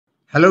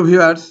Hello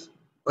viewers,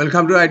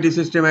 welcome to IT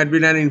System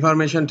Admin and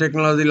Information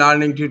Technology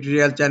Learning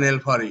tutorial channel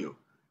for you.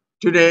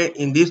 Today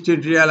in this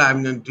tutorial I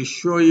am going to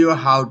show you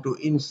how to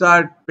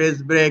insert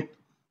page break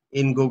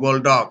in Google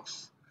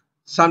Docs.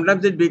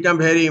 Sometimes it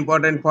becomes very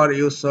important for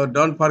you, so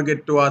don't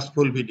forget to watch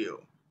full video.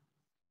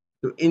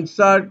 To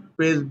insert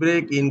page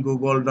break in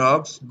Google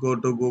Docs, go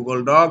to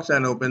Google Docs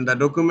and open the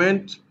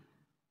document.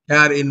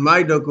 Here in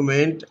my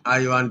document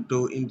I want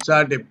to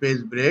insert a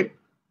page break.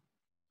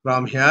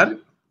 From here,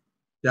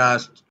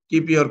 just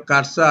keep your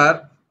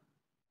cursor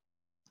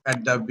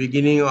at the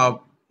beginning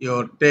of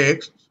your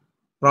text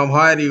from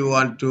where you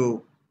want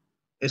to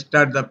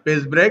start the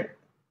page break.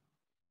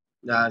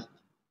 Just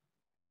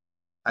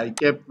I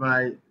kept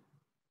my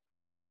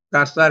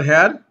cursor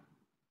here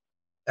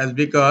as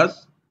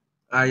because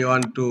I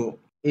want to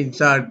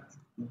insert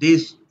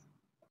this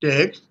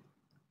text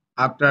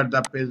after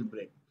the page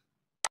break.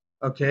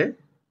 Okay,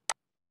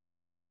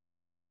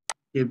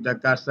 keep the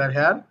cursor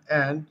here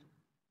and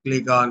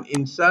click on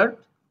insert.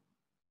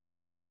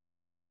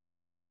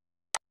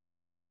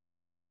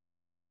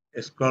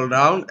 Scroll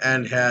down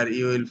and here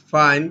you will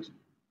find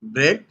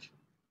break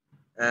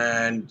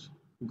and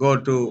go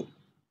to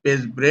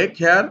page break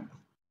here.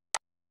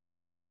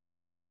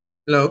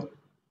 Look,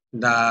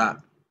 the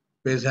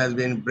page has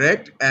been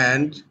breaked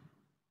and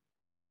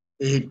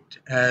it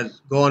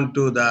has gone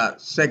to the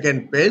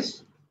second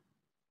page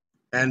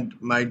and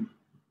my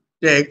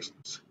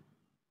texts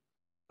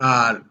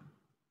are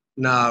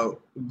now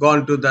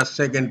gone to the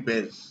second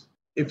page.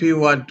 If you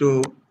want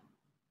to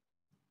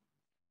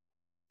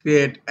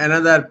create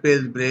another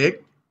page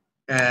break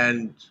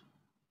and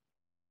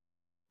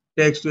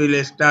text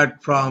will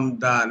start from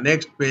the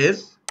next page,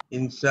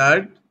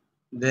 insert,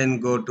 then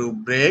go to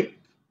break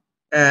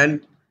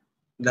and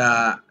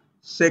the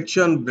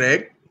section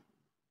break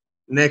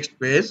next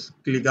page,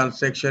 click on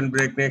section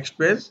break next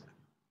page.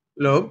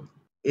 Look,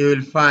 you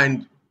will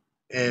find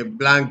a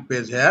blank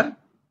page here.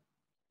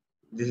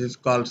 This is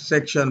called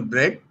section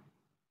break.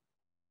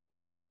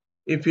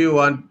 If you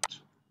want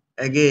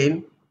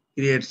again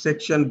create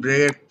section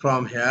break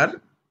from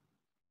here,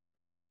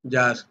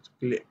 just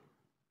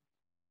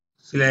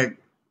select,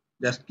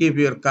 just keep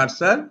your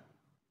cursor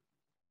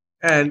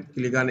and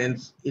click on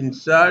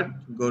insert,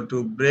 go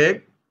to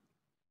break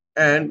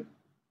and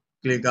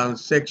click on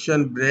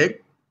section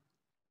break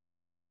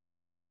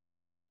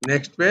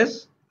next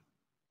page.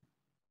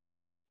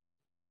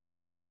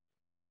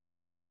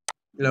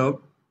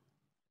 Look,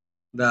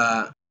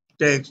 the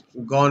text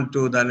gone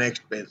to the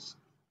next page.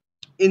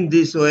 In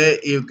this way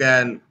you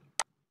can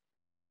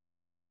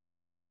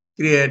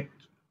create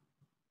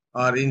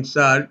or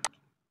insert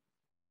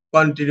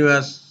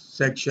continuous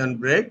section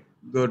break.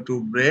 Go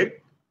to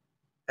break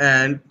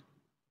and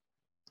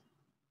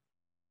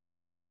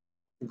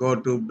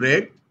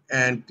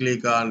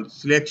click on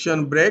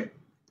selection break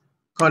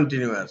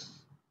continuous.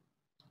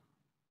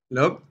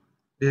 Look,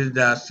 this is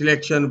the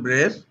selection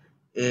break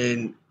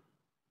in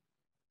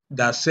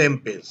the same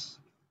page.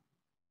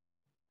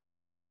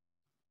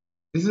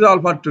 This is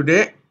all for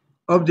today.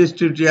 Hope this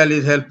tutorial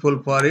is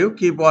helpful for you.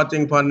 Keep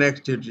watching for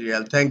next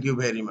tutorial. Thank you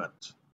very much.